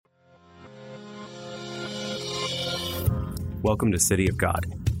Welcome to City of God,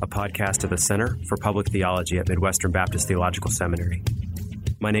 a podcast of the Center for Public Theology at Midwestern Baptist Theological Seminary.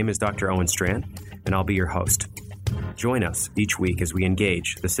 My name is Dr. Owen Strand, and I'll be your host. Join us each week as we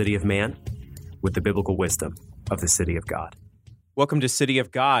engage the city of man with the biblical wisdom of the City of God. Welcome to City of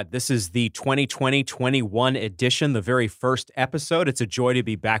God. This is the 2020-21 edition, the very first episode. It's a joy to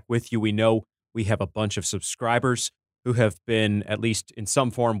be back with you. We know we have a bunch of subscribers who have been, at least in some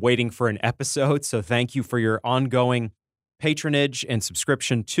form, waiting for an episode. So thank you for your ongoing patronage and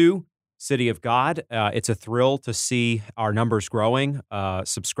subscription to City of God. It's a thrill to see our numbers growing,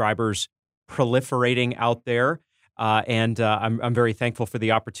 subscribers proliferating out there. And I'm very thankful for the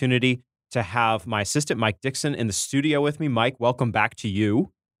opportunity to have my assistant, Mike Dixon, in the studio with me. Mike, welcome back to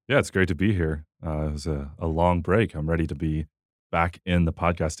you. Yeah, it's great to be here. It was a long break. I'm ready to be back in the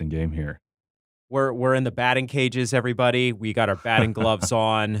podcasting game here. We're in the batting cages, everybody. We got our batting gloves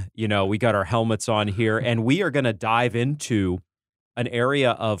on. We got our helmets on here, and we are going to dive into an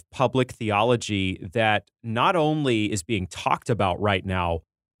area of public theology that not only is being talked about right now,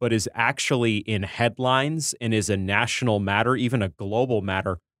 but is actually in headlines and is a national matter, even a global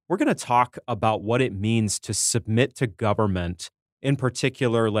matter. We're going to talk about what it means to submit to government, in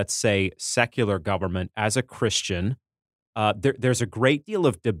particular, let's say, secular government, as a Christian. There's a great deal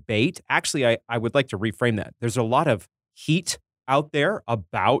of debate. Actually, I would like to reframe that. There's a lot of heat out there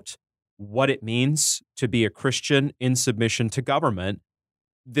about what it means to be a Christian in submission to government.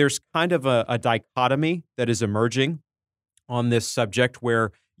 There's kind of a dichotomy that is emerging on this subject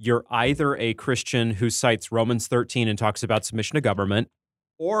where you're either a Christian who cites Romans 13 and talks about submission to government,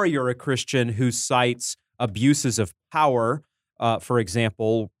 or you're a Christian who cites abuses of power. For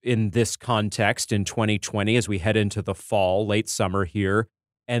example, in this context in 2020, as we head into the fall, late summer here,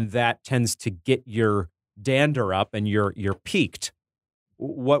 and that tends to get your dander up and you're peaked.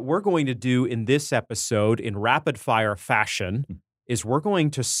 What we're going to do in this episode in rapid fire fashion is we're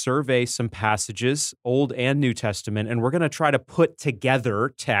going to survey some passages, Old and New Testament, and we're going to try to put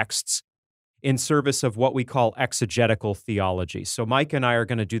together texts in service of what we call exegetical theology. So Mike and I are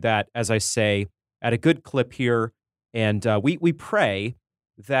going to do that, as I say, at a good clip here. And we pray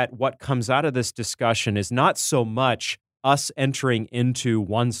that what comes out of this discussion is not so much us entering into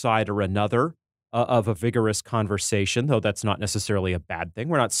one side or another of a vigorous conversation, though that's not necessarily a bad thing.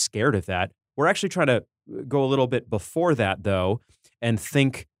 We're not scared of that. We're actually trying to go a little bit before that, though, and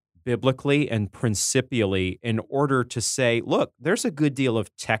think biblically and principially in order to say, look, there's a good deal of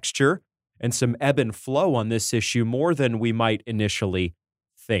texture and some ebb and flow on this issue, more than we might initially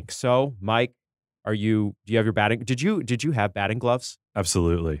think. So, Mike, do you have your batting? Did you have batting gloves?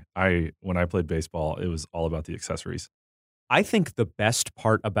 Absolutely. When I played baseball, it was all about the accessories. I think the best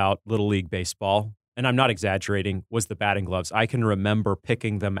part about Little League Baseball, and I'm not exaggerating, was the batting gloves. I can remember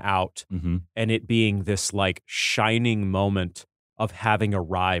picking them out and it being this like shining moment of having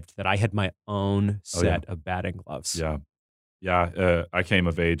arrived that I had my own set of batting gloves. Yeah, I came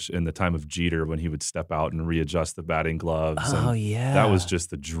of age in the time of Jeter when he would step out and readjust the batting gloves. Oh, and yeah. That was just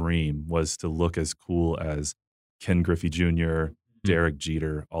the dream, was to look as cool as Ken Griffey Jr., Derek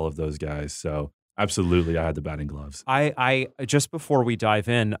Jeter, all of those guys. So absolutely, I had the batting gloves. I just before we dive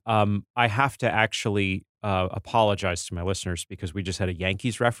in, I have to actually apologize to my listeners because we just had a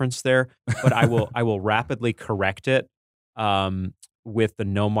Yankees reference there, but I will rapidly correct it with the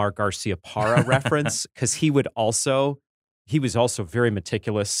Nomar Garcia Parra reference, because he was also very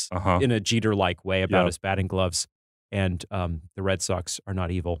meticulous in a Jeter-like way about his batting gloves, and the Red Sox are not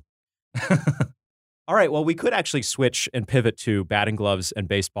evil. All right, well, we could actually switch and pivot to batting gloves and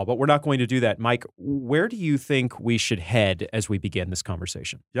baseball, but we're not going to do that. Mike, where do you think we should head as we begin this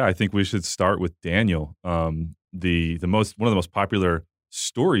conversation? Yeah, I think we should start with Daniel, one of the most popular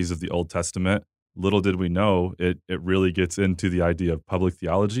stories of the Old Testament. Little did we know, it really gets into the idea of public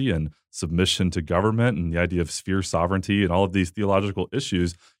theology and submission to government and the idea of sphere sovereignty and all of these theological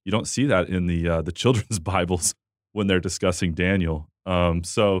issues. You don't see that in the children's Bibles when they're discussing Daniel.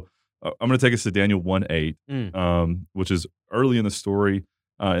 So I'm going to take us to Daniel 1:8, which is early in the story,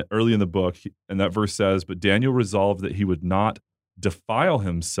 early in the book. And that verse says, "But Daniel resolved that he would not defile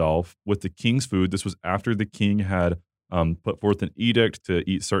himself with the king's food." This was after the king had put forth an edict to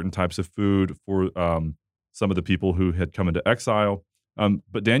eat certain types of food for some of the people who had come into exile.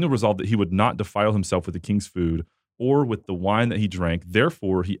 But Daniel resolved that he would not defile himself with the king's food or with the wine that he drank.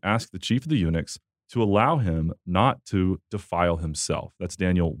 Therefore, he asked the chief of the eunuchs to allow him not to defile himself. That's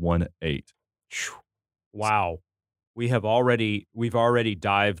Daniel 1:8. Wow. We've already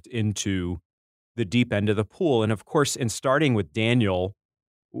dived into the deep end of the pool. And of course, in starting with Daniel,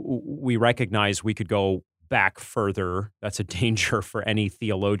 we recognize we could go back further. That's a danger for any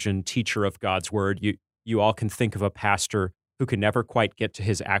theologian, teacher of God's word. You all can think of a pastor who can never quite get to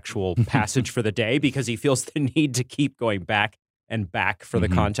his actual passage for the day because he feels the need to keep going back and back for the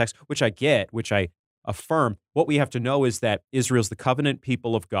context, which I get, which I affirm. What we have to know is that Israel's the covenant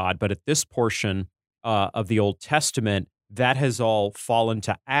people of God, but at this portion of the Old Testament, that has all fallen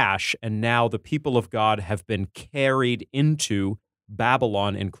to ash, and now the people of God have been carried into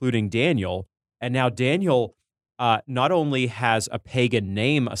Babylon, including Daniel. And now Daniel not only has a pagan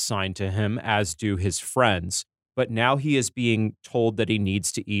name assigned to him, as do his friends, but now he is being told that he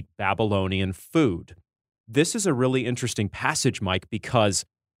needs to eat Babylonian food. This is a really interesting passage, Mike, because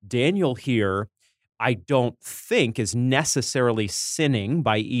Daniel here, I don't think, is necessarily sinning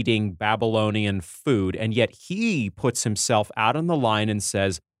by eating Babylonian food, and yet he puts himself out on the line and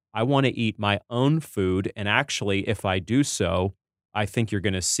says, I want to eat my own food, and actually, if I do so, I think you're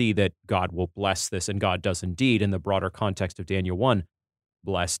going to see that God will bless this, and God does indeed, in the broader context of Daniel 1,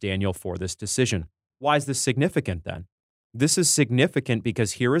 bless Daniel for this decision. Why is this significant then? This is significant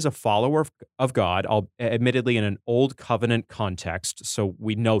because here is a follower of God, admittedly in an old covenant context, so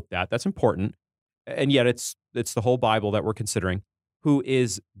we note that. That's important. And yet it's the whole Bible that we're considering, who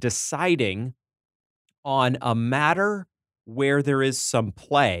is deciding on a matter where there is some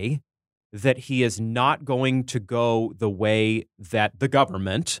play that he is not going to go the way that the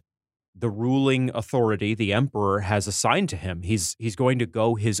government, the ruling authority, the emperor, has assigned to him. He's going to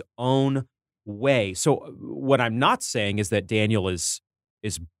go his own way. So what I'm not saying is that Daniel is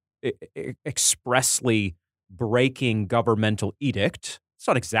expressly breaking governmental edict. It's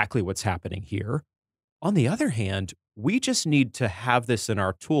not exactly what's happening here. On the other hand, we just need to have this in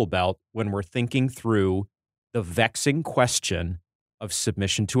our tool belt when we're thinking through the vexing question of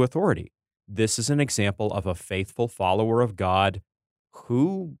submission to authority. This is an example of a faithful follower of God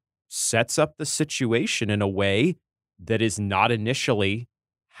who sets up the situation in a way that is not initially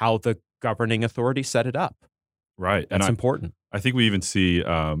how the governing authority set it up. Right. That's important. I think we even see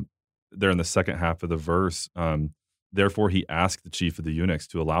there in the second half of the verse, therefore, he asked the chief of the eunuchs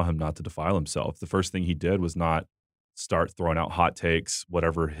to allow him not to defile himself. The first thing he did was not start throwing out hot takes,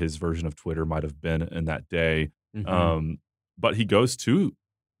 whatever his version of Twitter might have been in that day. But he goes to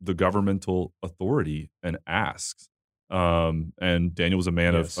the governmental authority and asks. And Daniel was a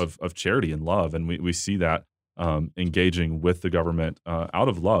man of charity and love. And we see that engaging with the government out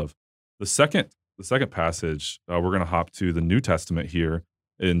of love. The second passage, we're going to hop to the New Testament here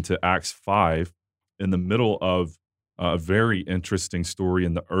into Acts 5 in the middle of a very interesting story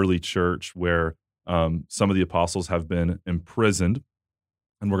in the early church where some of the apostles have been imprisoned.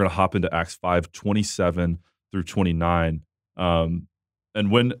 And we're going to hop into Acts 5:27 through 29. And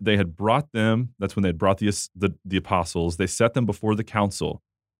when they had brought them, that's when they had brought the apostles, they set them before the council.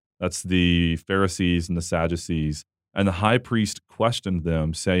 That's the Pharisees and the Sadducees. And the high priest questioned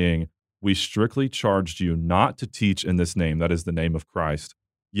them, saying, we strictly charged you not to teach in this name, that is the name of Christ.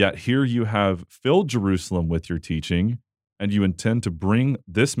 Yet here you have filled Jerusalem with your teaching, and you intend to bring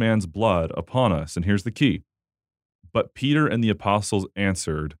this man's blood upon us. And here's the key. But Peter and the apostles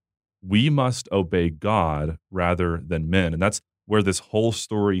answered, we must obey God rather than men. And that's where this whole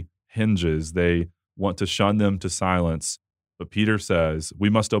story hinges. They want to shun them to silence. But Peter says, we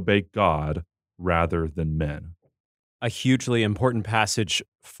must obey God rather than men. A hugely important passage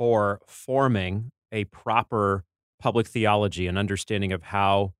for forming a proper public theology, an understanding of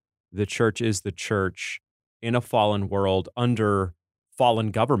how the church is the church in a fallen world under fallen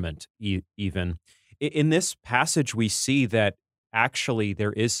government even. In this passage, we see that actually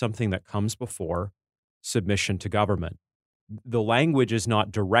there is something that comes before submission to government. The language is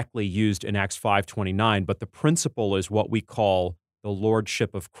not directly used in Acts 5:29, but the principle is what we call the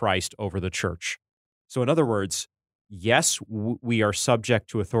lordship of Christ over the church. So in other words, yes, we are subject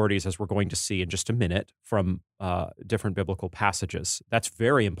to authorities, as we're going to see in just a minute from different biblical passages. That's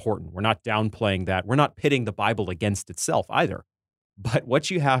very important. We're not downplaying that. We're not pitting the Bible against itself either. But what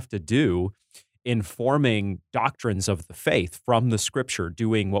you have to do in forming doctrines of the faith from the Scripture,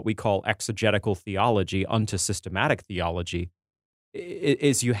 doing what we call exegetical theology unto systematic theology,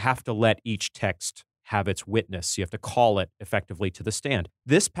 is you have to let each text have its witness. You have to call it effectively to the stand.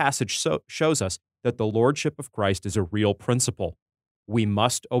 This passage shows us that the lordship of Christ is a real principle. We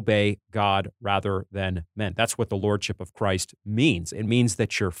must obey God rather than men. That's what the lordship of Christ means. It means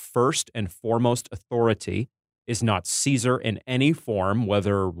that your first and foremost authority is not Caesar in any form,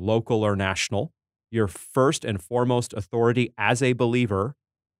 whether local or national. Your first and foremost authority as a believer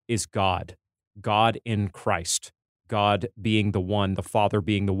is God, God in Christ, God being the one, the Father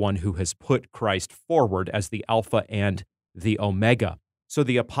being the one who has put Christ forward as the Alpha and the Omega. So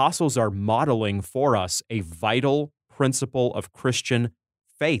the apostles are modeling for us a vital principle of Christian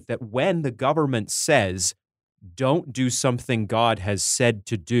faith, that when the government says, don't do something God has said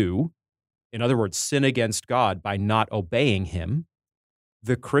to do, in other words, sin against God by not obeying him,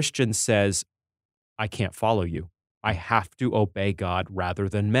 the Christian says, I can't follow you. I have to obey God rather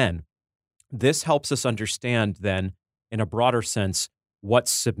than men. This helps us understand then, in a broader sense, what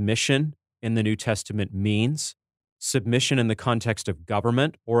submission in the New Testament means. Submission in the context of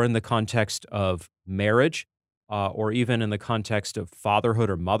government or in the context of marriage, or even in the context of fatherhood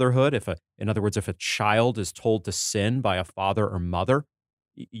or motherhood. In other words, if a child is told to sin by a father or mother,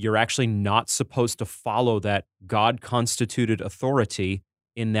 you're actually not supposed to follow that God-constituted authority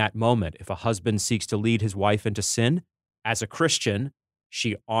in that moment. If a husband seeks to lead his wife into sin, as a Christian,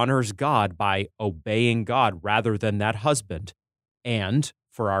 she honors God by obeying God rather than that husband. And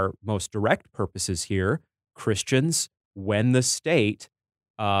for our most direct purposes here, Christians, when the state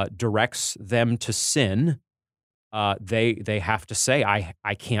directs them to sin, they have to say,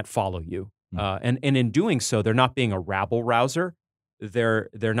 I can't follow you. And in doing so, they're not being a rabble rouser. They're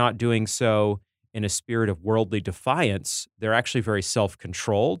not doing so in a spirit of worldly defiance. They're actually very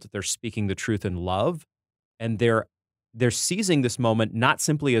self-controlled. They're speaking the truth in love, and they're seizing this moment not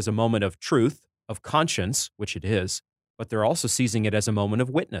simply as a moment of truth, of conscience, which it is, but they're also seizing it as a moment of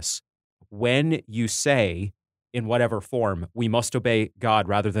witness. When you say, in whatever form, we must obey God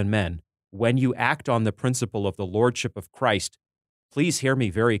rather than men, when you act on the principle of the lordship of Christ, please hear me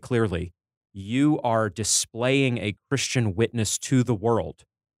very clearly. You are displaying a Christian witness to the world.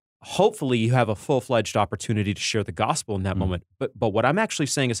 Hopefully, you have a full-fledged opportunity to share the gospel in that moment. But what I'm actually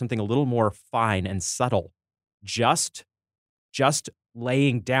saying is something a little more fine and subtle. Just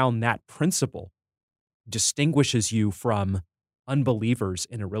laying down that principle distinguishes you from unbelievers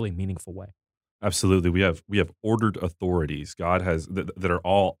in a really meaningful way. Absolutely. We have ordered authorities. God has that are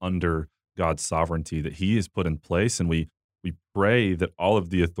all under God's sovereignty that he has put in place, and we pray that all of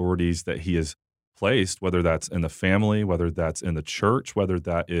the authorities that he has placed, whether that's in the family, whether that's in the church, whether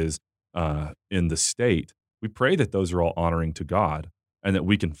that is in the state, we pray that those are all honoring to God and that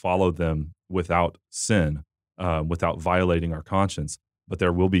we can follow them without sin, without violating our conscience. But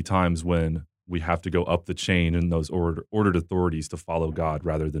there will be times when we have to go up the chain in those ordered authorities to follow God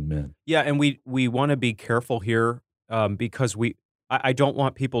rather than men. Yeah, and we want to be careful here because I don't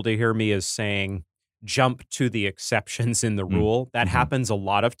want people to hear me as saying jump to the exceptions in the rule. That happens a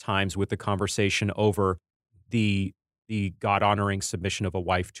lot of times with the conversation over the God-honoring submission of a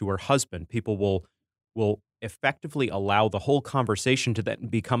wife to her husband. People will effectively allow the whole conversation to then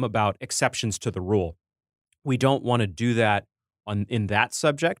become about exceptions to the rule. We don't want to do that in that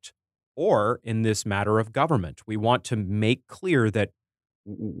subject or in this matter of government. We want to make clear that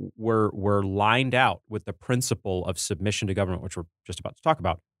we're lined out with the principle of submission to government, which we're just about to talk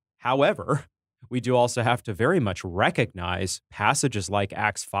about. However, we do also have to very much recognize passages like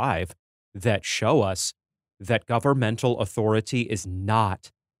Acts 5 that show us that governmental authority is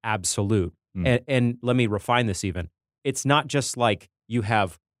not absolute. And let me refine this even. It's not just like you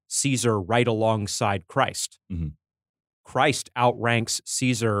have Caesar right alongside Christ. Christ outranks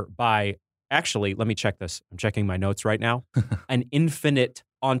Caesar by, actually, let me check this. I'm checking my notes right now. An infinite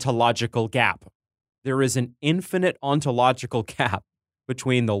ontological gap. There is an infinite ontological gap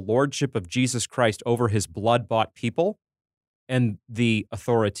between the lordship of Jesus Christ over his blood-bought people and the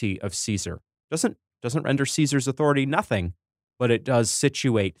authority of Caesar. Doesn't render Caesar's authority nothing, but it does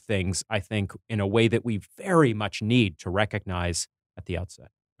situate things, I think, in a way that we very much need to recognize at the outset.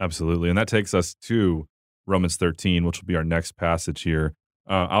 Absolutely. And that takes us to Romans 13, which will be our next passage here.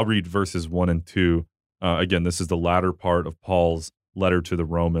 I'll read verses 1 and 2. Again, this is the latter part of Paul's letter to the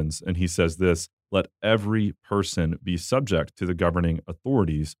Romans, and he says this: "Let every person be subject to the governing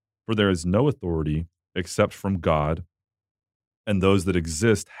authorities, for there is no authority except from God, and those that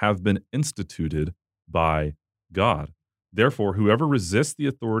exist have been instituted by God. Therefore, whoever resists the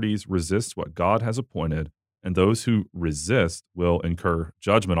authorities resists what God has appointed, and those who resist will incur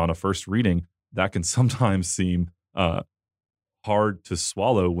judgment." On a first reading, that can sometimes seem hard to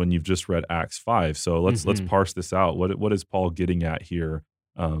swallow when you've just read Acts 5. So let's parse this out. What is Paul getting at here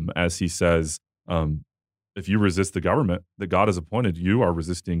as he says, if you resist the government that God has appointed, you are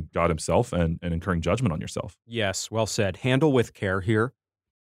resisting God himself and incurring judgment on yourself. Yes, well said. Handle with care here.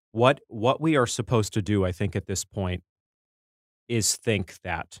 What we are supposed to do, I think, at this point is think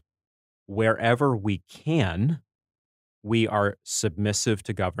that wherever we can, we are submissive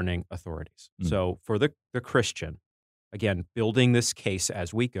to governing authorities. So for the Christian, again, building this case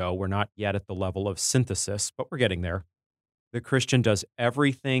as we go, we're not yet at the level of synthesis, but we're getting there. The Christian does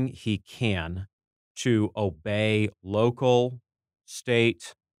everything he can to obey local,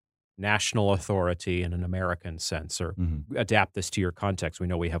 state, national authority in an American sense, or adapt this to your context. We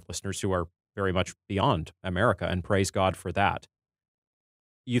know we have listeners who are very much beyond America, and praise God for that.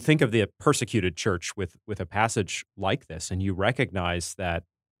 You think of the persecuted church with a passage like this, and you recognize that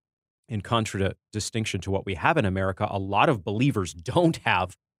in contradistinction to what we have in America, a lot of believers don't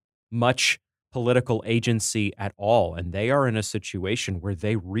have much political agency at all. And they are in a situation where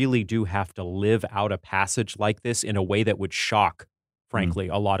they really do have to live out a passage like this in a way that would shock, frankly,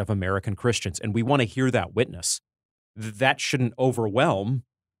 a lot of American Christians. And we want to hear that witness. That shouldn't overwhelm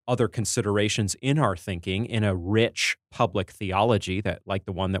other considerations in our thinking in a rich public theology that, like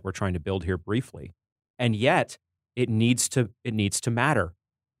the one that we're trying to build here briefly. And yet it needs to matter.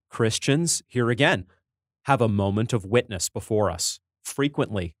 Christians, here again, have a moment of witness before us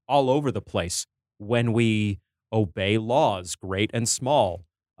frequently, all over the place, when we obey laws, great and small.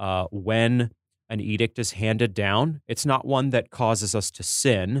 When an edict is handed down, it's not one that causes us to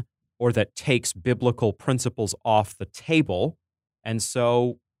sin or that takes biblical principles off the table. And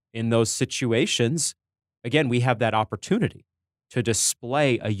so in those situations, again, we have that opportunity to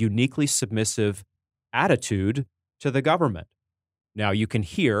display a uniquely submissive attitude to the government. Now, you can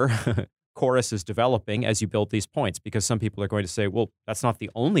hear chorus is developing as you build these points, because some people are going to say, well, that's not the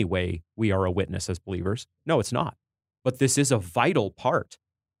only way we are a witness as believers. No, it's not. But this is a vital part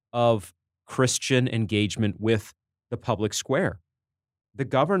of Christian engagement with the public square. The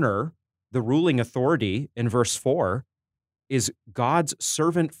governor, the ruling authority in verse 4, is God's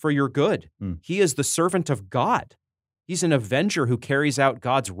servant for your good. He is the servant of God. He's an avenger who carries out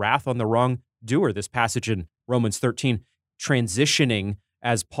God's wrath on the wrongdoer. This passage in Romans 13 transitioning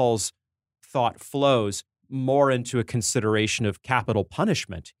as Paul's thought flows more into a consideration of capital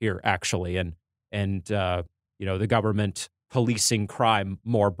punishment here, actually, and the government policing crime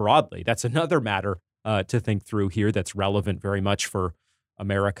more broadly. That's another matter to think through here that's relevant very much for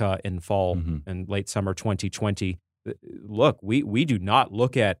America in fall and late summer 2020. Look, we do not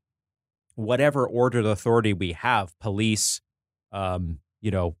look at whatever ordered authority we have, police,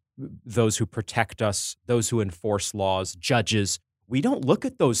 those who protect us, those who enforce laws, judges. We don't look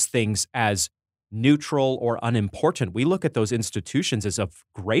at those things as neutral or unimportant. We look at those institutions as of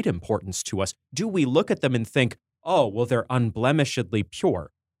great importance to us. Do we look at them and think, oh, well, they're unblemishedly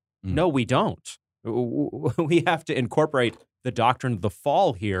pure? No, we don't. We have to incorporate the doctrine of the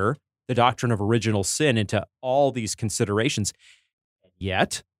fall here, the doctrine of original sin, into all these considerations.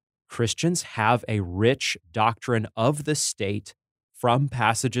 Yet, Christians have a rich doctrine of the state from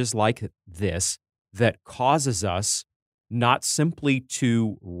passages like this that causes us not simply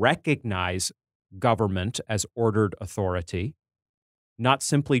to recognize government as ordered authority, not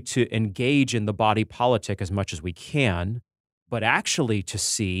simply to engage in the body politic as much as we can, but actually to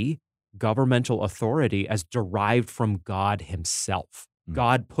see governmental authority as derived from God himself.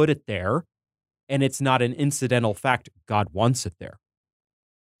 God put it there, and it's not an incidental fact. God wants it there.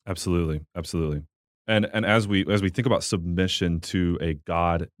 Absolutely. And as we think about submission to a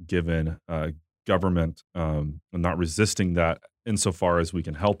God-given government, and not resisting that insofar as we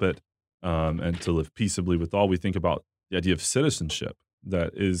can help it, and to live peaceably with all, we think about the idea of citizenship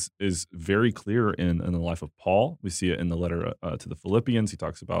that is very clear in the life of Paul. We see it in the letter to the Philippians. He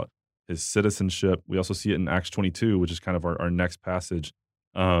talks about his citizenship. We also see it in Acts 22, which is kind of our next passage.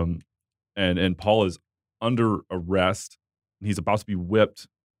 And Paul is under arrest, and he's about to be whipped.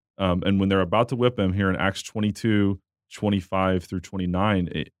 And when they're about to whip him here in Acts 22, 25 through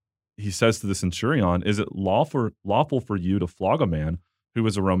 29, he says to the centurion, "Is it lawful for you to flog a man who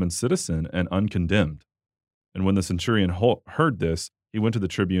is a Roman citizen and uncondemned?" And when the centurion heard this, he went to the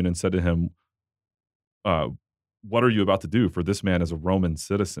tribune and said to him, "What are you about to do? For this man is a Roman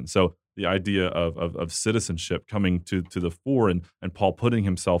citizen." So the idea of citizenship coming to the fore, and Paul putting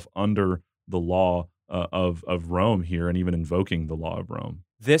himself under the law of Rome here, and even invoking the law of Rome.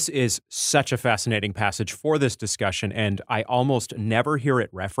 This is such a fascinating passage for this discussion, and I almost never hear it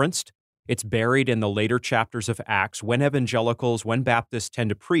referenced. It's buried in the later chapters of Acts. When evangelicals, when Baptists tend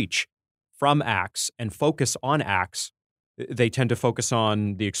to preach from Acts and focus on Acts, they tend to focus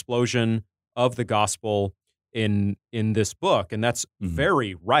on the explosion of the gospel in this book, and that's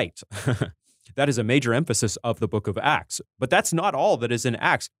very right. That is a major emphasis of the book of Acts. But that's not all that is in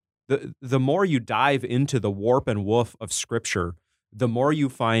Acts. The more you dive into the warp and woof of Scripture, the more you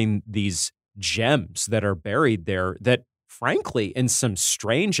find these gems that are buried there that, frankly, in some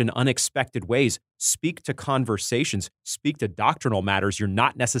strange and unexpected ways, speak to conversations, speak to doctrinal matters you're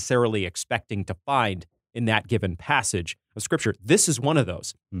not necessarily expecting to find in that given passage of Scripture. This is one of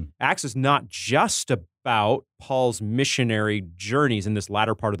those. Acts is not just about Paul's missionary journeys in this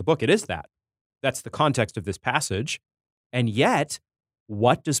latter part of the book. It is that. That's the context of this passage. And yet,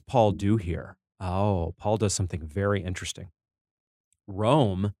 what does Paul do here? Oh, Paul does something very interesting.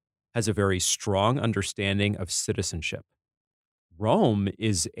 Rome has a very strong understanding of citizenship. Rome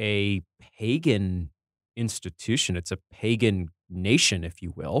is a pagan institution. It's a pagan nation, if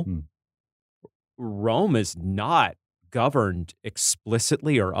you will. Mm. Rome is not governed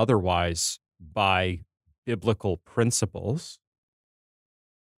explicitly or otherwise by biblical principles.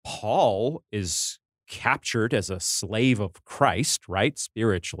 Paul is captured as a slave of Christ, right,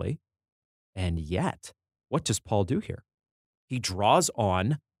 spiritually. And yet, what does Paul do here? He draws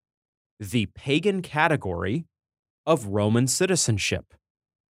on the pagan category of Roman citizenship.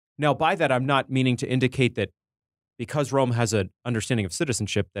 Now, by that, I'm not meaning to indicate that because Rome has an understanding of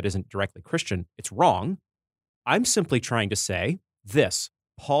citizenship that isn't directly Christian, it's wrong. I'm simply trying to say this.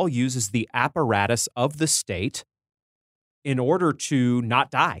 Paul uses the apparatus of the state in order to not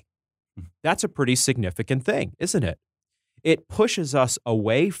die. That's a pretty significant thing, isn't it? It pushes us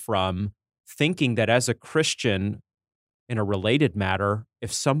away from thinking that as a Christian, in a related matter,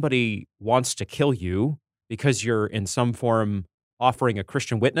 if somebody wants to kill you because you're in some form offering a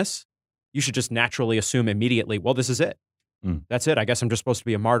Christian witness, you should just naturally assume immediately, well, this is it. That's it. I guess I'm just supposed to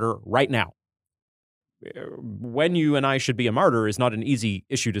be a martyr right now. When you and I should be a martyr is not an easy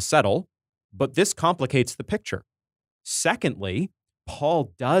issue to settle, but this complicates the picture. Secondly,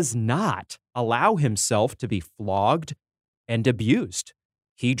 Paul does not allow himself to be flogged and abused.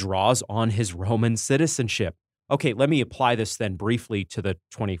 He draws on his Roman citizenship. Okay, let me apply this then briefly to the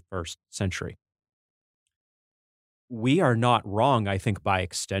 21st century. We are not wrong, I think, by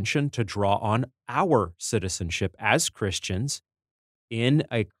extension, to draw on our citizenship as Christians in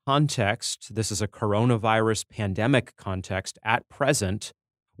a context, this is a coronavirus pandemic context at present,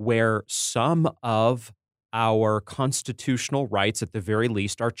 where some of our constitutional rights, at the very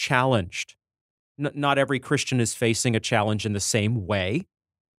least, are challenged. Not every Christian is facing a challenge in the same way,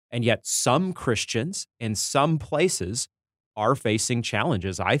 and yet some Christians in some places are facing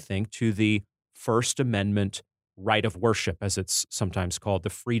challenges, I think, to the First Amendment right of worship, as it's sometimes called, the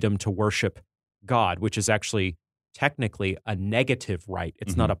freedom to worship God, which is actually technically a negative right.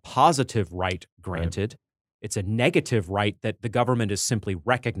 It's not a positive right granted. Right. It's a negative right that the government is simply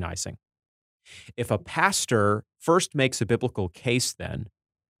recognizing. If a pastor first makes a biblical case then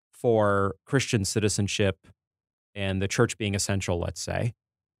for Christian citizenship and the church being essential, let's say,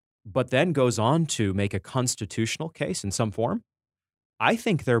 but then goes on to make a constitutional case in some form, I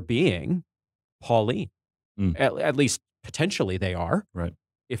think they're being Pauline. At least potentially they are, right?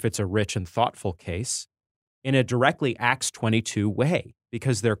 If it's a rich and thoughtful case, in a directly Acts 22 way,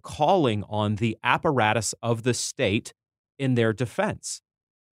 because they're calling on the apparatus of the state in their defense.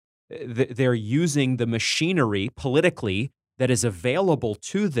 They're using the machinery politically that is available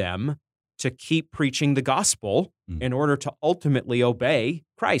to them to keep preaching the gospel in order to ultimately obey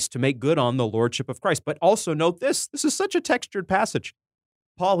Christ, to make good on the lordship of Christ. But also note this is such a textured passage.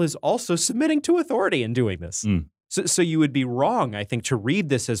 Paul is also submitting to authority in doing this. So you would be wrong, I think, to read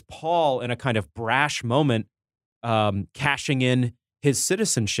this as Paul in a kind of brash moment cashing in his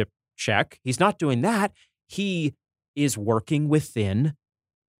citizenship check. He's not doing that. He is working within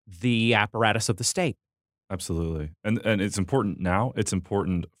the apparatus of the state. Absolutely. And it's important now. It's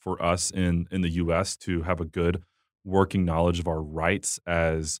important for us in the U.S. to have a good working knowledge of our rights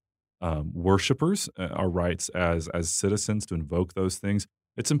as worshipers, our rights as citizens to invoke those things.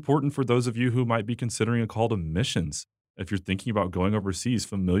 It's important for those of you who might be considering a call to missions. If you're thinking about going overseas,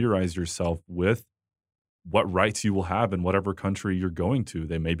 familiarize yourself with what rights you will have in whatever country you're going to.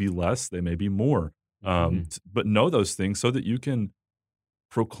 They may be less, they may be more. But know those things so that you can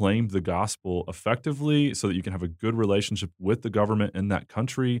proclaim the gospel effectively, so that you can have a good relationship with the government in that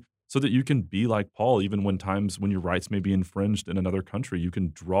country, so that you can be like Paul, even when times when your rights may be infringed in another country. You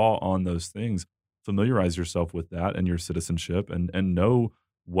can draw on those things, familiarize yourself with that and your citizenship, and know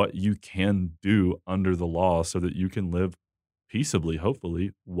what you can do under the law so that you can live peaceably,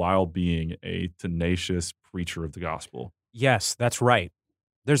 hopefully, while being a tenacious preacher of the gospel. Yes, that's right.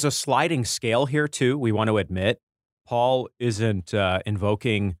 There's a sliding scale here, too, we want to admit. Paul isn't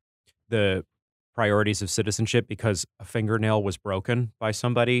invoking the priorities of citizenship because a fingernail was broken by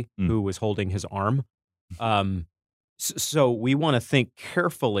somebody who was holding his arm. So we want to think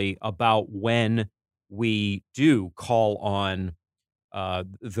carefully about when we do call on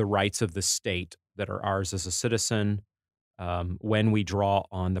the rights of the state that are ours as a citizen, when we draw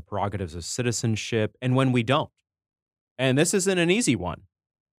on the prerogatives of citizenship, and when we don't. And this isn't an easy one,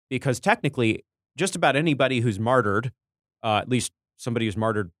 because technically, just about anybody who's martyred, at least somebody who's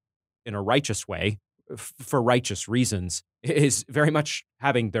martyred in a righteous way, for righteous reasons, is very much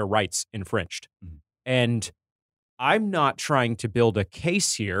having their rights infringed. And I'm not trying to build a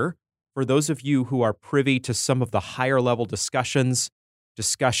case here for those of you who are privy to some of the higher level discussions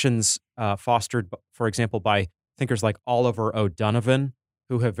discussions fostered, for example, by thinkers like Oliver O'Donovan,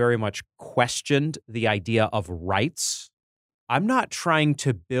 who have very much questioned the idea of rights. I'm not trying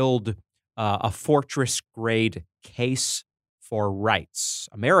to build a fortress-grade case for rights.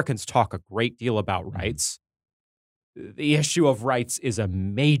 Americans talk a great deal about rights. The issue of rights is a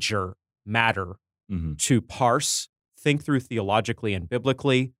major matter to parse, think through theologically and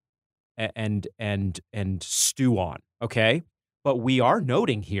biblically, and stew on. Okay, but we are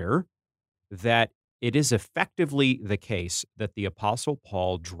noting here that it is effectively the case that the Apostle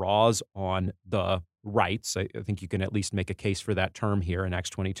Paul draws on the rights. I think you can at least make a case for that term here in Acts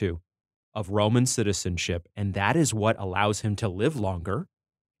 22 of Roman citizenship, and that is what allows him to live longer,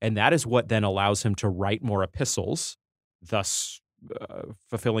 and that is what then allows him to write more epistles, thus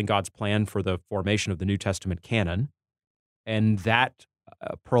fulfilling God's plan for the formation of the New Testament canon, and that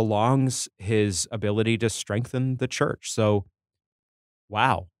prolongs his ability to strengthen the church. So,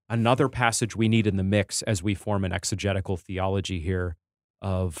 wow, another passage we need in the mix as we form an exegetical theology here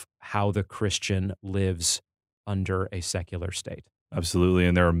of how the Christian lives under a secular state. Absolutely,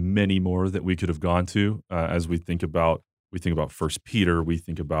 and there are many more that we could have gone to as we think about First Peter, we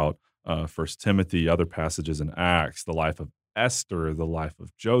think about First Timothy, other passages in Acts, the life of Esther, the life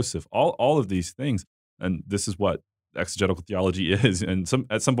of Joseph, all of these things, and this is what exegetical theology is. And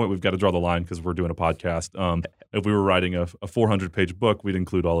at some point, we've got to draw the line because we're doing a podcast. If we were writing a 400-page book, we'd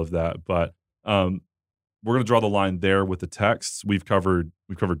include all of that, but we're going to draw the line there with the texts. We've covered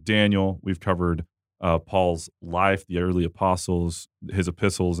Daniel, we've covered Paul's life, the early apostles, his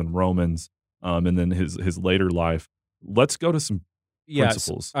epistles in Romans, and then his later life. Let's go to some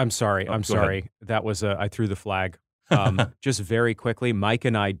principles. I'm sorry. Ahead. That was I threw the flag. Just very quickly, Mike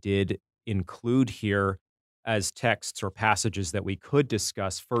and I did include here as texts or passages that we could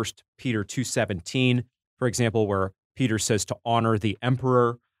discuss. 1 Peter 2:17, for example, where Peter says to honor the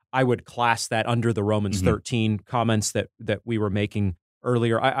emperor. I would class that under the Romans 13 comments that we were making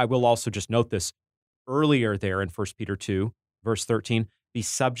earlier. I will also just note this. Earlier there in 1 Peter 2, verse 13, be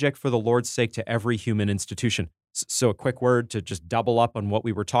subject for the Lord's sake to every human institution. So a quick word to just double up on what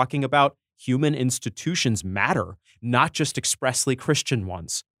we were talking about. Human institutions matter, not just expressly Christian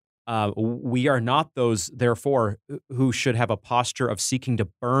ones. We are not those, therefore, who should have a posture of seeking to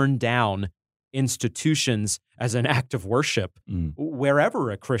burn down institutions as an act of worship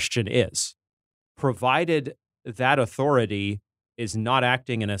wherever a Christian is, provided that authority is not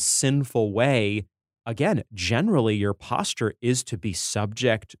acting in a sinful way. Again, generally, your posture is to be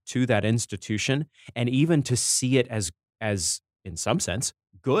subject to that institution and even to see it as in some sense,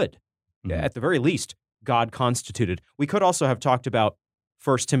 good. At the very least, God constituted. We could also have talked about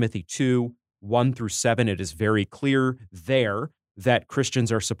 1 Timothy 2, 1 through 7. It is very clear there that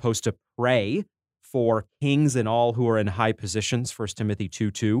Christians are supposed to pray for kings and all who are in high positions, 1 Timothy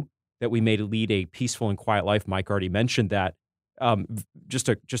 2:2, that we may lead a peaceful and quiet life. Mike already mentioned that. Just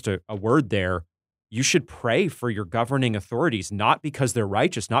a word there. You should pray for your governing authorities, not because they're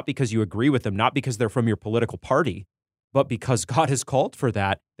righteous, not because you agree with them, not because they're from your political party, but because God has called for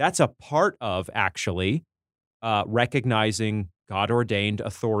that. That's a part of, actually, recognizing God-ordained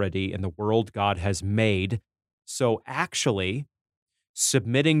authority in the world God has made. So actually,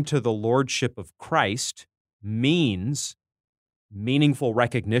 submitting to the lordship of Christ means meaningful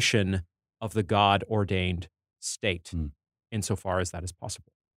recognition of the God-ordained state, insofar as that is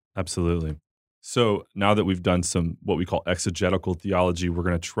possible. Absolutely. So now that we've done some what we call exegetical theology, we're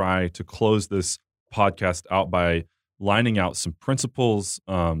going to try to close this podcast out by lining out some principles,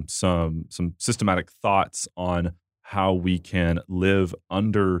 some systematic thoughts on how we can live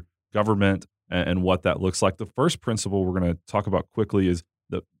under government and what that looks like. The first principle we're going to talk about quickly is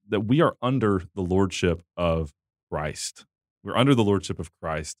that we are under the lordship of Christ. We're under the lordship of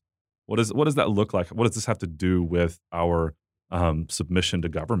Christ. What does that look like? What does this have to do with our submission to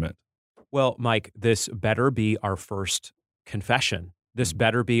government? Well, Mike, this better be our first confession. This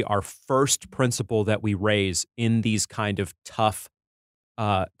better be our first principle that we raise in these kind of tough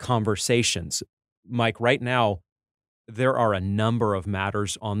conversations. Mike, right now, there are a number of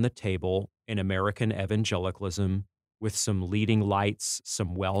matters on the table in American evangelicalism with some leading lights,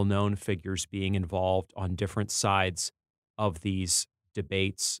 some well-known figures being involved on different sides of these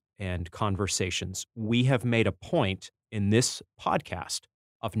debates and conversations. We have made a point in this podcast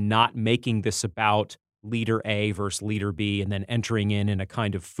of not making this about leader A versus leader B and then entering in a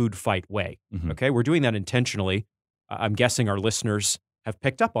kind of food fight way. Okay, we're doing that intentionally. I'm guessing our listeners have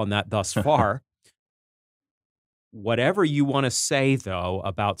picked up on that thus far. Whatever you want to say, though,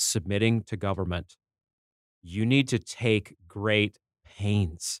 about submitting to government, you need to take great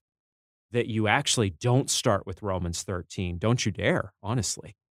pains that you actually don't start with Romans 13. Don't you dare,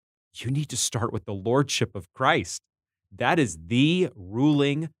 honestly. You need to start with the lordship of Christ. That is the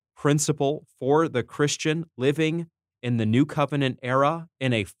ruling principle for the Christian living in the new covenant era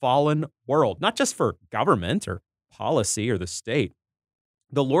in a fallen world, not just for government or policy or the state.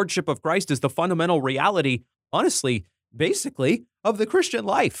 The lordship of Christ is the fundamental reality, honestly, basically, of the Christian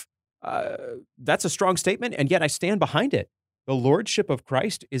life. That's a strong statement, and yet I stand behind it. The lordship of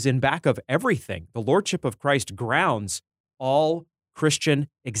Christ is in back of everything. The lordship of Christ grounds all Christian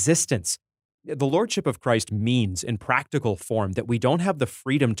existence. The lordship of Christ means in practical form that we don't have the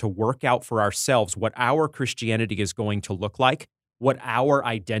freedom to work out for ourselves what our Christianity is going to look like, what our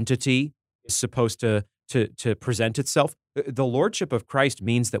identity is supposed to present itself. The lordship of Christ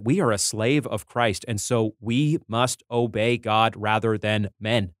means that we are a slave of Christ, and so we must obey God rather than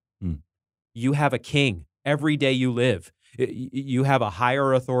men. You have a king every day you live. You have a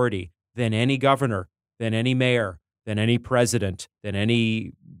higher authority than any governor, than any mayor, than any president, than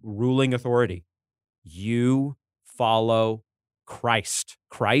any ruling authority. You follow Christ.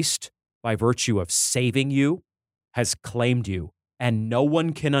 Christ, by virtue of saving you, has claimed you, and no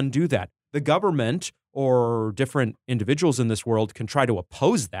one can undo that. The government or different individuals in this world can try to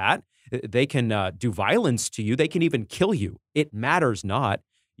oppose that. They can do violence to you. They can even kill you. It matters not.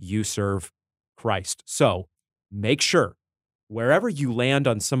 You serve Christ. So make sure wherever you land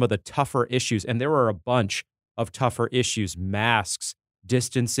on some of the tougher issues, and there are a bunch of tougher issues, masks,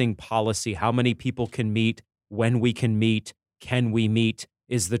 distancing policy, how many people can meet, when we can meet, can we meet,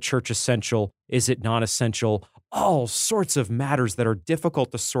 is the church essential, is it non-essential, all sorts of matters that are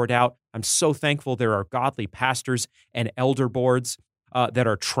difficult to sort out. I'm so thankful there are godly pastors and elder boards that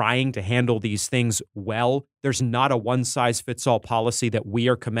are trying to handle these things well. There's not a one-size-fits-all policy that we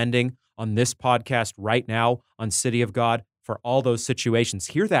are commending on this podcast right now on City of God for all those situations.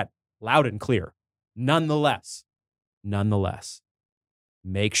 Hear that loud and clear. Nonetheless,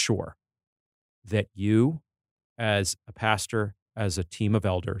 make sure that you, as a pastor, as a team of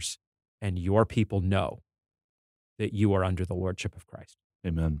elders, and your people know that you are under the lordship of Christ.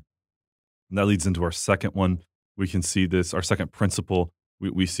 Amen. And that leads into our second one. We can see this, our second principle.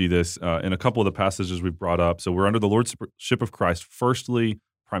 We see this in a couple of the passages we brought up. So we're under the lordship of Christ. Firstly,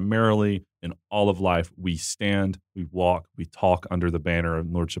 primarily in all of life, we stand, we walk, we talk under the banner of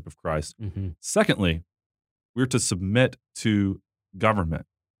lordship of Christ. Mm-hmm. Secondly, we're to submit to government.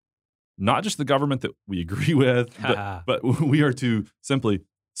 Not just the government that we agree with, but we are to simply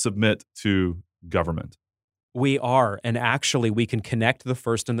submit to government. We are, and actually we can connect the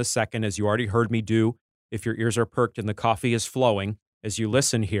first and the second, as you already heard me do, if your ears are perked and the coffee is flowing, as you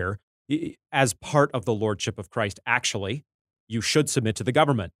listen here, as part of the lordship of Christ, actually, you should submit to the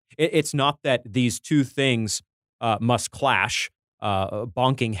government. It's not that these two things must clash,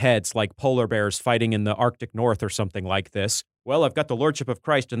 bonking heads like polar bears fighting in the Arctic North or something like this. Well, I've got the lordship of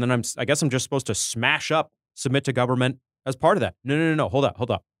Christ, and then I guess I'm just supposed to smash up, submit to government as part of that. No. Hold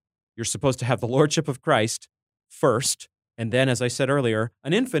up. You're supposed to have the lordship of Christ first, and then, as I said earlier,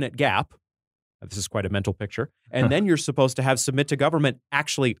 an infinite gap. This is quite a mental picture. And then you're supposed to have submit to government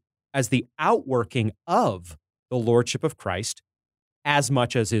actually as the outworking of the lordship of Christ as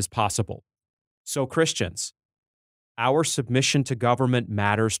much as is possible. So Christians, our submission to government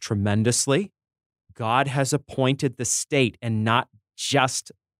matters tremendously. God has appointed the state, and not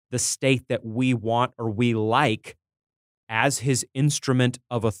just the state that we want or we like, as his instrument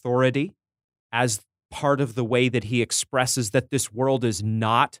of authority, as part of the way that he expresses that this world is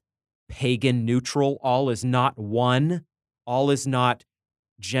not pagan neutral, all is not one, all is not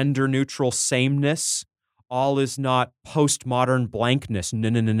gender neutral sameness, all is not postmodern blankness.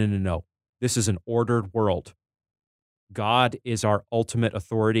 No. This is an ordered world. God is our ultimate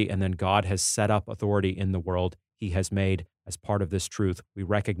authority, and then God has set up authority in the world he has made as part of this truth. We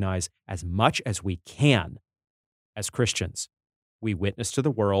recognize as much as we can as Christians, we witness to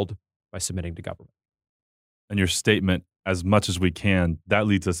the world by submitting to government. And your statement, as much as we can, that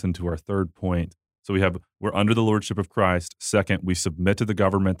leads us into our third point. So we're under the lordship of Christ. Second, we submit to the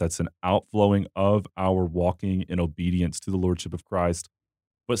government. That's an outflowing of our walking in obedience to the lordship of Christ.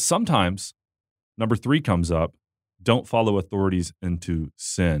 But sometimes, number 3 comes up, don't follow authorities into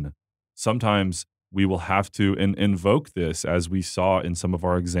sin. Sometimes we will have to invoke this, as we saw in some of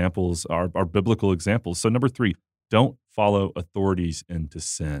our examples, our biblical examples. So number 3, don't follow authorities into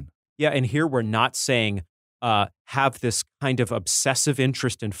sin. Yeah, and here we're not saying have this kind of obsessive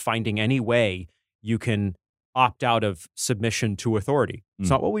interest in finding any way you can opt out of submission to authority. It's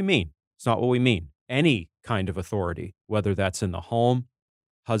not what we mean. It's not what we mean. Any kind of authority, whether that's in the home,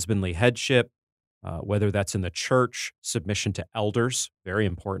 husbandly headship, whether that's in the church, submission to elders, very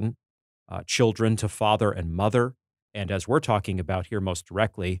important, children to father and mother, and as we're talking about here most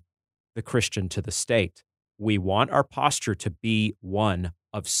directly, the Christian to the state. We want our posture to be one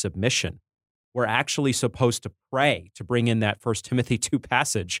of submission. We're actually supposed to pray, to bring in that 1 Timothy 2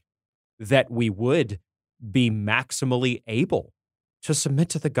 passage, that we would be maximally able to submit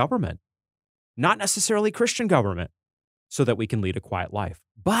to the government, not necessarily Christian government, so that we can lead a quiet life.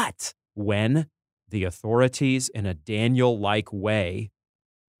 But when the authorities in a Daniel-like way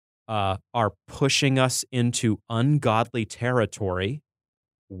are pushing us into ungodly territory,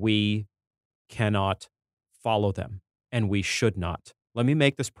 we cannot follow them, and we should not. Let me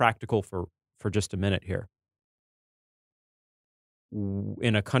make this practical for just a minute here.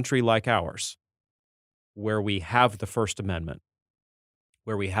 In a country like ours, where we have the First Amendment,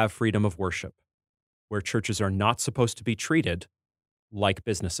 where we have freedom of worship, where churches are not supposed to be treated like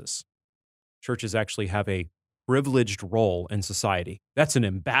businesses. Churches actually have a privileged role in society. That's an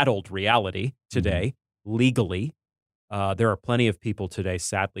embattled reality today, legally. There are plenty of people today,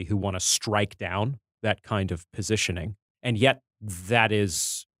 sadly, who want to strike down that kind of positioning. And yet that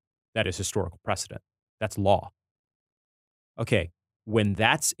is historical precedent. That's law. Okay, when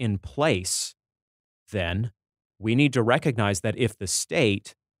that's in place, then we need to recognize that if the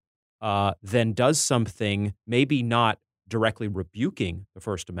state then does something, maybe not directly rebuking the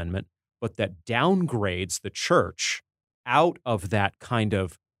First Amendment, but that downgrades the church out of that kind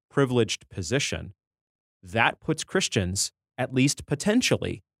of privileged position, that puts Christians, at least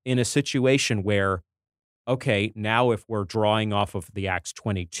potentially, in a situation where, okay, now if we're drawing off of the Acts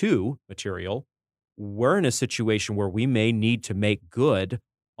 22 material, we're in a situation where we may need to make good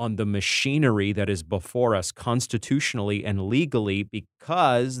on the machinery that is before us constitutionally and legally,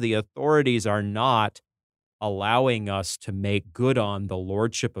 because the authorities are not allowing us to make good on the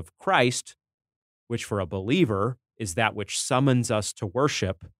lordship of Christ, which for a believer is that which summons us to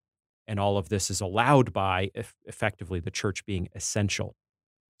worship. And all of this is allowed by effectively the church being essential.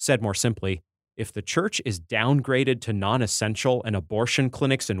 Said more simply, if the church is downgraded to non-essential and abortion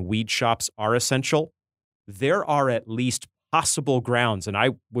clinics and weed shops are essential, there are at least possible grounds, and I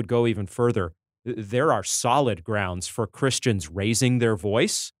would go even further, there are solid grounds for Christians raising their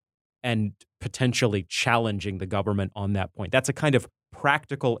voice and potentially challenging the government on that point. That's a kind of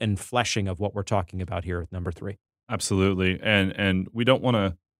practical enfleshing of what we're talking about here with number 3. Absolutely. And we don't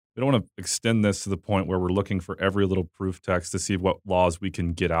want to extend this to the point where we're looking for every little proof text to see what laws we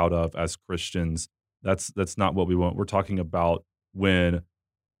can get out of as Christians. That's not what we want. We're talking about when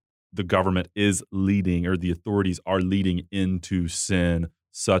the government is leading, or the authorities are leading into sin,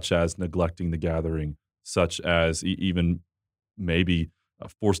 such as neglecting the gathering, such as even maybe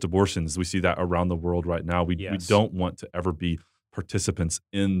forced abortions. We see that around the world right now. We don't want to ever be participants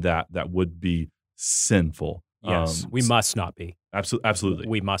in that would be sinful. Yes, we must not be. Absolutely.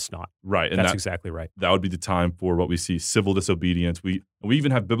 We must not. Right. And that's exactly right. That would be the time for what we see, civil disobedience. We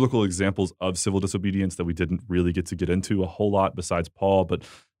even have biblical examples of civil disobedience that we didn't really get into a whole lot besides Paul. But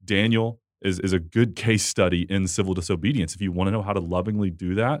Daniel is a good case study in civil disobedience. If you want to know how to lovingly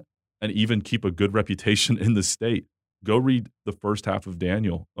do that and even keep a good reputation in the state, go read the first half of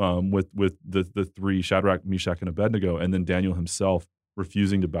Daniel with the 3, Shadrach, Meshach, and Abednego, and then Daniel himself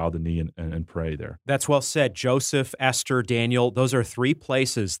refusing to bow the knee and pray there. That's well said. Joseph, Esther, Daniel, those are 3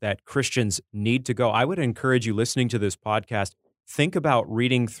 places that Christians need to go. I would encourage you listening to this podcast, think about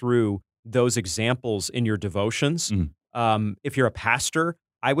reading through those examples in your devotions. If you're a pastor,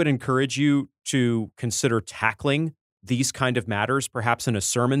 I would encourage you to consider tackling these kind of matters, perhaps in a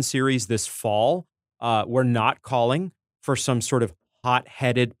sermon series this fall. We're not calling for some sort of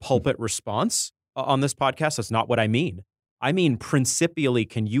hot-headed pulpit response on this podcast. That's not what I mean. I mean, principially,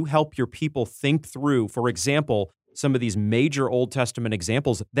 can you help your people think through, for example, some of these major Old Testament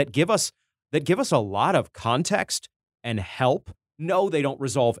examples that give us a lot of context and help? No, they don't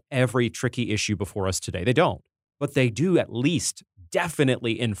resolve every tricky issue before us today. They don't. But they do at least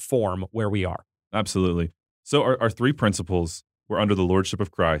definitely inform where we are. Absolutely. So our 3 principles were under the lordship of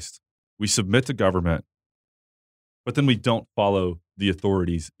Christ. We submit to government, but then we don't follow the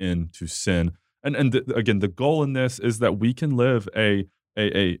authorities into sin. And again, the goal in this is that we can live a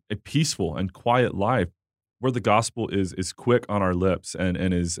peaceful and quiet life where the gospel is quick on our lips and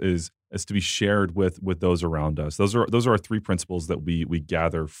is to be shared with those around us. Those are our 3 principles that we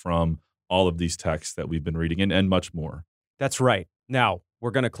gather from all of these texts that we've been reading and much more. That's right. Now,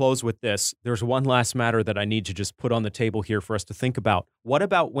 we're going to close with this. There's one last matter that I need to just put on the table here for us to think about. What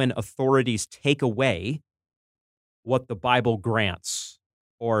about when authorities take away what the Bible grants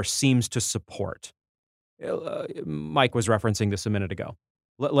or seems to support? Mike was referencing this a minute ago.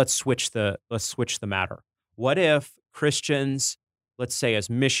 Let's switch the matter. What if Christians let's say as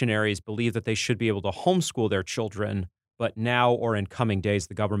missionaries, believe that they should be able to homeschool their children, but now or in coming days,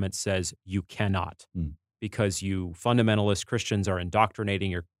 the government says you cannot because you fundamentalist Christians are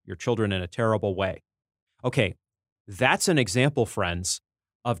indoctrinating your children in a terrible way. Okay, that's an example, friends,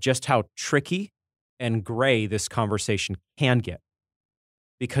 of just how tricky and gray this conversation can get.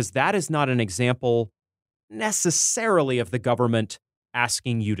 Because that is not an example necessarily of the government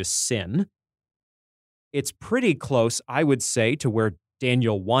asking you to sin. It's pretty close, I would say, to where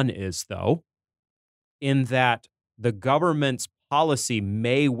Daniel 1 is, though, in that the government's policy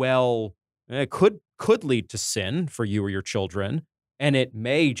may well, could lead to sin for you or your children, and it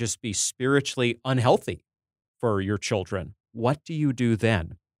may just be spiritually unhealthy for your children. What do you do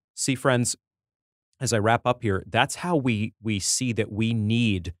then? See, friends, as I wrap up here, that's how we see that we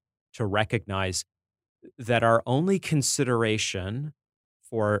need to recognize that our only consideration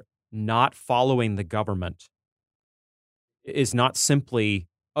for not following the government is not simply,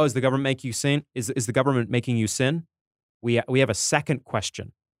 oh, is the government making you sin? Is the government making you sin? We have a second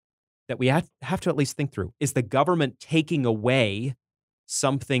question that we have to at least think through. Is the government taking away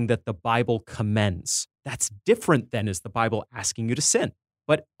something that the Bible commends? That's different than is the Bible asking you to sin.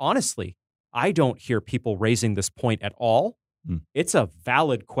 But honestly, I don't hear people raising this point at all. It's a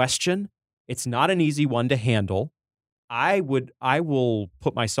valid question. It's not an easy one to handle. I will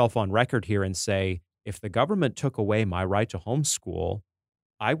put myself on record here and say, if the government took away my right to homeschool,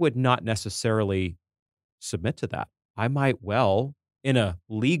 I would not necessarily submit to that. I might well, in a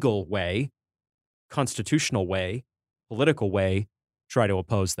legal way, constitutional way, political way, try to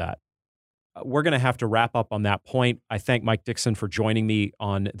oppose that. We're going to have to wrap up on that point. I thank Mike Dixon for joining me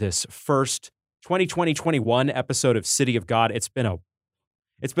on this first 2020-21 episode of City of God. It's been a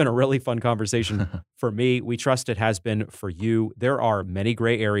really fun conversation for me. We trust it has been for you. There are many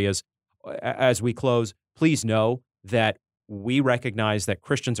gray areas. As we close, please know that we recognize that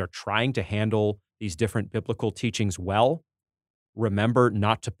Christians are trying to handle these different biblical teachings well. Remember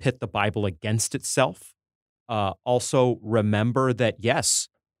not to pit the Bible against itself. Also, remember that, yes,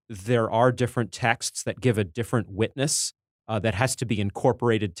 there are different texts that give a different witness that has to be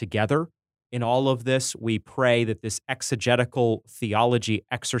incorporated together. In all of this, we pray that this exegetical theology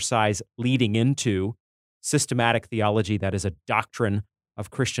exercise leading into systematic theology, that is a doctrine of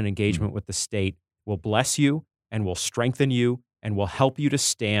Christian engagement with the state, will bless you and will strengthen you and will help you to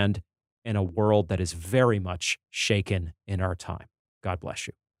stand in a world that is very much shaken in our time. God bless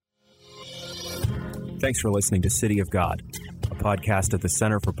you. Thanks for listening to City of God, a podcast at the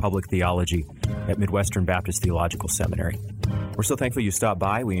Center for Public Theology at Midwestern Baptist Theological Seminary. We're so thankful you stopped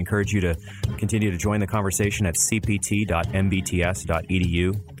by. We encourage you to continue to join the conversation at cpt.mbts.edu,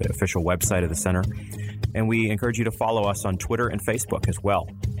 the official website of the center. And we encourage you to follow us on Twitter and Facebook as well.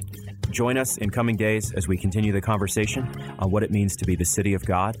 Join us in coming days as we continue the conversation on what it means to be the city of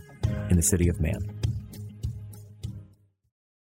God in the city of man.